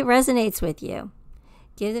 hopefully it resonates with you.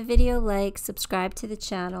 Give the video a like, subscribe to the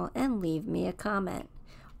channel, and leave me a comment.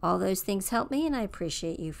 All those things help me, and I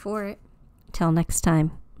appreciate you for it. Till next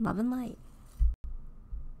time, love and light.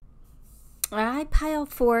 All right, pile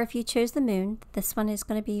 4, if you chose the moon, this one is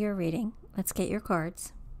going to be your reading. Let's get your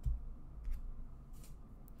cards.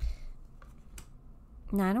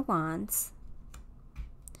 9 of Wands.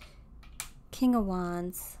 King of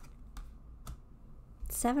Wands.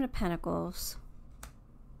 7 of Pentacles.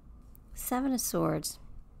 7 of Swords.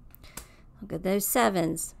 Look at those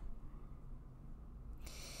 7s.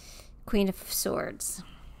 Queen of Swords.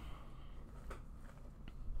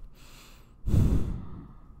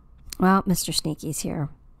 Well, Mr. Sneaky's here.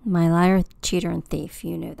 My liar, cheater, and thief.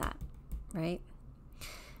 You knew that, right?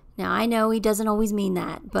 Now, I know he doesn't always mean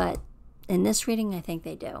that, but in this reading, I think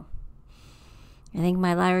they do. I think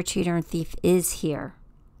my liar, cheater, and thief is here.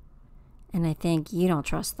 And I think you don't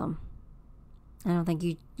trust them. I don't think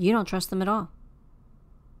you don't trust them at all.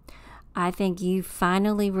 I think you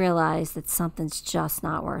finally realized that something's just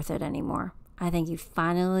not worth it anymore. I think you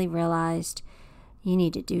finally realized you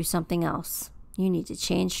need to do something else. You need to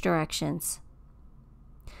change directions.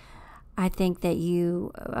 I think that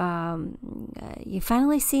you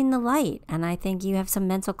finally seen the light, and I think you have some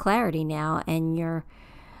mental clarity now, and you're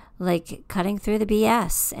like cutting through the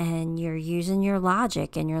BS, and you're using your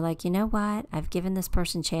logic, and you're like, you know what? I've given this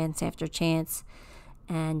person chance after chance,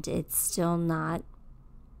 and it's still not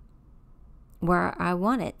where I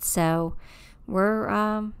want it. So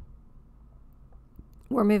we're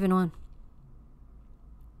moving on.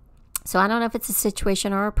 So I don't know if it's a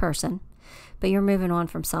situation or a person, but you're moving on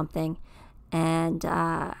from something. And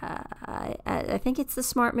I think it's the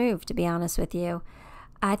smart move, to be honest with you.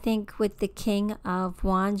 I think with the King of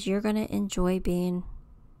Wands, you're going to enjoy being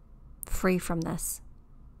free from this.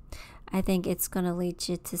 I think it's going to lead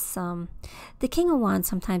you to some... The King of Wands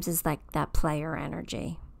sometimes is like that player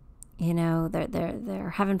energy. You know,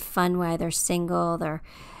 they're having fun while they're single. They're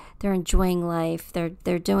enjoying life.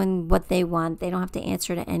 They're doing what they want. They don't have to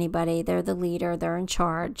answer to anybody. They're the leader. They're in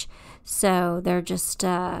charge. So they're just,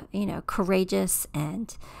 courageous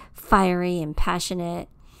and fiery and passionate.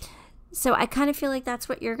 So I kind of feel like that's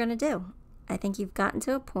what you're going to do. I think you've gotten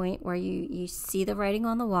to a point where you see the writing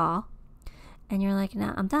on the wall and you're like,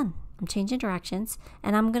 no, I'm done. I'm changing directions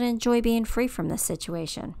and I'm going to enjoy being free from this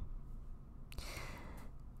situation.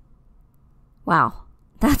 Wow.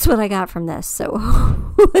 That's what I got from this. So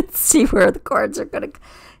let's see where the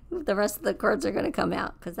rest of the cards are going to come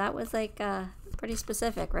out. Because that was like pretty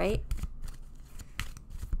specific, right?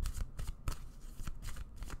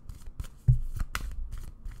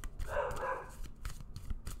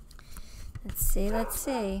 Let's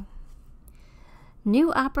see.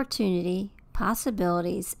 New opportunity,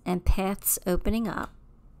 possibilities, and paths opening up.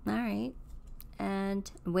 All right. And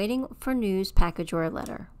waiting for news, package, or a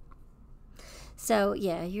letter. So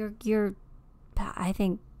yeah, I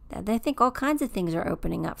think all kinds of things are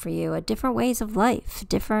opening up for you, different ways of life,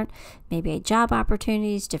 different maybe job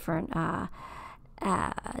opportunities, different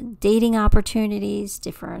dating opportunities,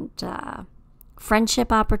 different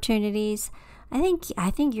friendship opportunities.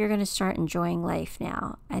 I think you're going to start enjoying life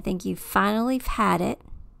now. I think you finally had it.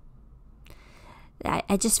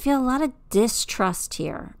 I just feel a lot of distrust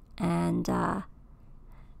here, and I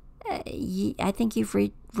think you've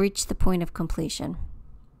reached the point of completion.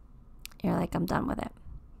 You're like, I'm done with it.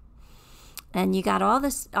 And you got all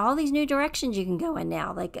these new directions you can go in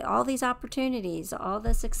now, like all these opportunities, all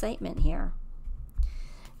this excitement here.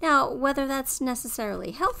 Now, whether that's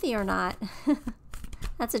necessarily healthy or not,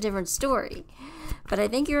 That's a different story. But I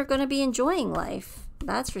think you're going to be enjoying life.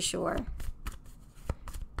 That's for sure.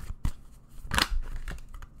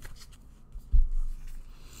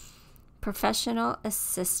 Professional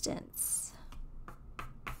assistance.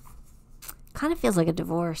 Kind of feels like a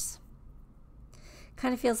divorce.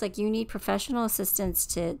 Kind of feels like you need professional assistance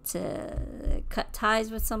to cut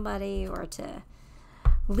ties with somebody or to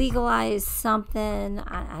legalize something.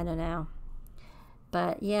 I don't know.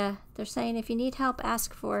 But yeah, they're saying if you need help,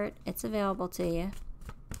 ask for it. It's available to you.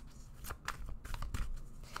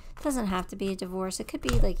 It doesn't have to be a divorce. It could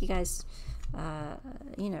be like you guys,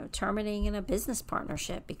 you know, terminating a business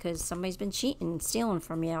partnership because somebody's been cheating and stealing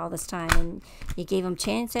from you all this time and you gave them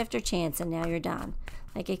chance after chance and now you're done.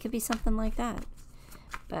 Like it could be something like that.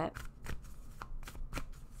 But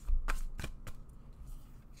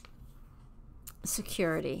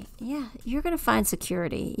security. Yeah, you're going to find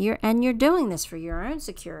security. You're doing this for your own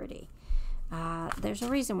security. There's a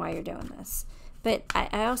reason why you're doing this. But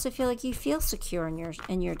I also feel like you feel secure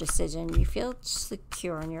in your decision. You feel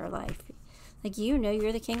secure in your life. Like you know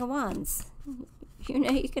you're the King of Wands. You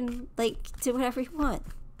know you can like do whatever you want.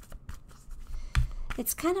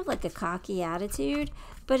 It's kind of like a cocky attitude,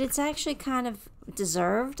 but it's actually kind of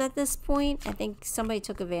deserved at this point. I think somebody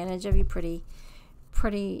took advantage of you pretty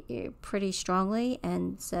strongly,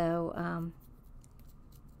 and so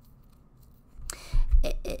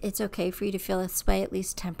it's okay for you to feel this way, at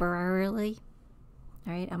least temporarily.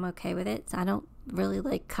 All right, I'm okay with it. I don't really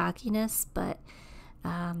like cockiness, but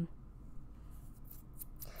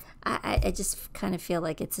I just kind of feel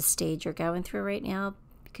like it's a stage you're going through right now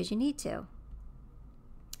because you need to.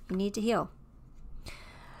 You need to heal.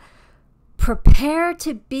 Prepare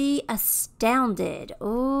to be astounded.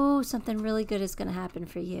 Oh, something really good is going to happen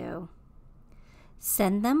for you.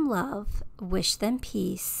 Send them love, wish them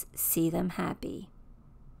peace, see them happy.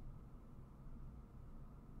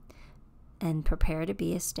 And prepare to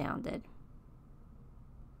be astounded.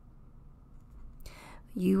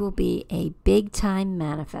 You will be a big-time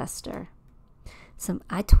manifester.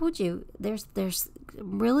 I told you, there's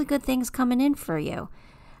really good things coming in for you.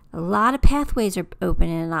 A lot of pathways are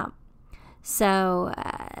opening up. So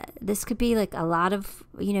this could be like a lot of,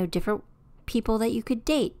 you know, different people that you could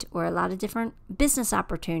date or a lot of different business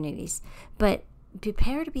opportunities. But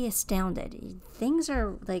prepare to be astounded. Things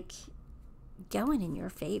are like going in your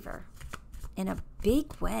favor in a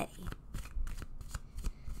big way.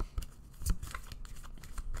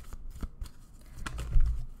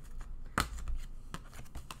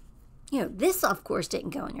 You know, this of course didn't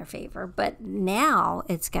go in your favor, but now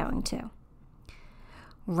it's going to.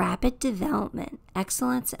 Rapid development,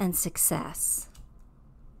 excellence, and success.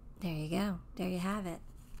 There you go. There you have it.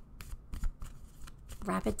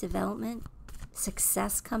 Rapid development,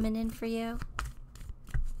 success coming in for you.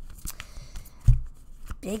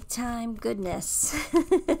 Big time goodness.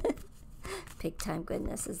 Big time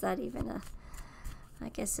goodness. Is that even a... I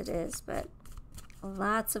guess it is, but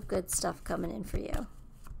lots of good stuff coming in for you.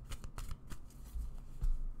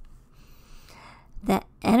 The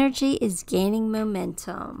energy is gaining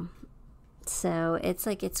momentum. So it's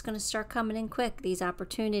like it's going to start coming in quick, these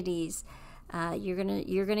opportunities. You're going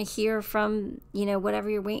to hear from, you know, whatever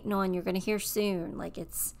you're waiting on, you're going to hear soon. Like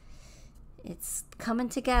it's coming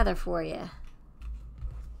together for you.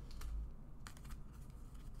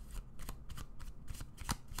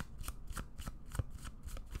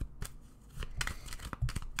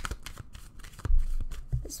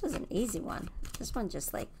 This was an easy one. This one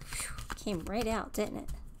just like came right out, didn't it?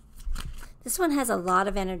 This one has a lot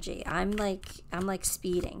of energy. I'm like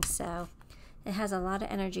speeding, so it has a lot of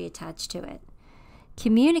energy attached to it.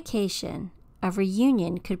 Communication. A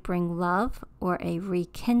reunion could bring love or a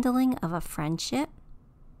rekindling of a friendship.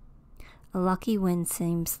 A lucky win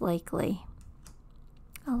seems likely.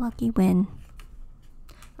 A lucky win.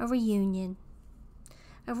 A reunion.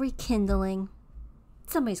 A rekindling.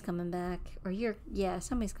 Somebody's coming back. Or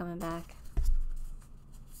somebody's coming back.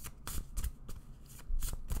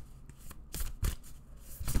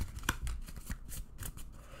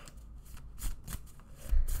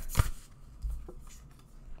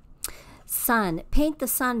 Sun. Paint the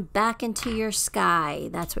sun back into your sky.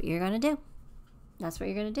 That's what you're going to do. That's what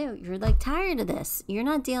you're going to do. You're like tired of this. You're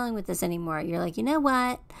not dealing with this anymore. You're like, you know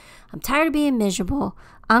what? I'm tired of being miserable.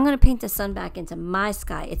 I'm going to paint the sun back into my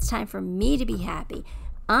sky. It's time for me to be happy.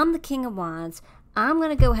 I'm the King of Wands. I'm going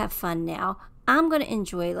to go have fun now. I'm going to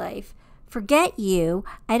enjoy life. Forget you.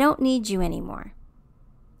 I don't need you anymore.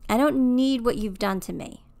 I don't need what you've done to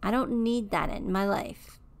me. I don't need that in my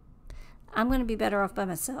life. I'm going to be better off by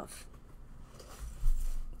myself.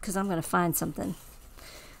 Because I'm going to find something.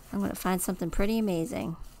 I'm going to find something pretty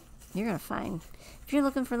amazing. You're going to find, if If you're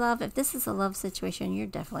looking for love, if this is a love situation, you're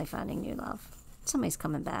definitely finding new love. Somebody's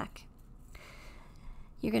coming back.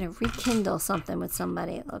 You're going to rekindle something with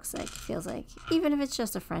somebody, it looks like, feels like, even if it's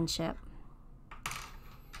just a friendship.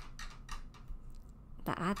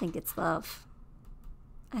 But I think it's love.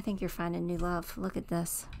 I think you're finding new love. Look at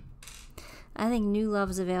this. I think new love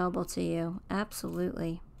is available to you.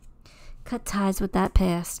 Absolutely. Cut ties with that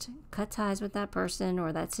past. Cut ties with that person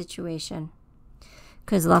or that situation.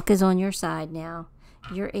 Because luck is on your side now.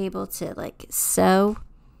 You're able to, like, sow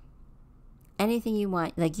anything you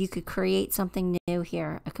want. Like, you could create something new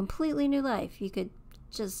here. A completely new life. You could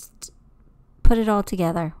just put it all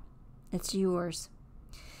together. It's yours.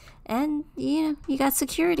 And, you know, you got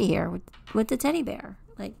security here with the teddy bear.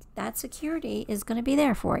 Like, that security is going to be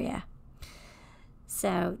there for you.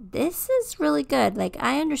 So, this is really good. Like,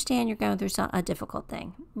 I understand you're going through a difficult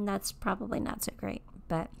thing. And that's probably not so great.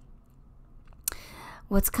 But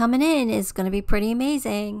what's coming in is going to be pretty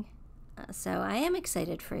amazing. So, I am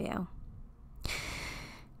excited for you.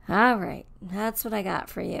 All right. That's what I got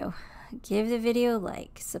for you. Give the video a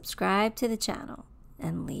like. Subscribe to the channel.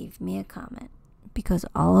 And leave me a comment. Because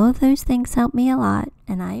all of those things help me a lot,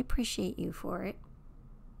 and I appreciate you for it.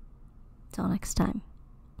 Till next time,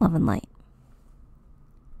 love and light.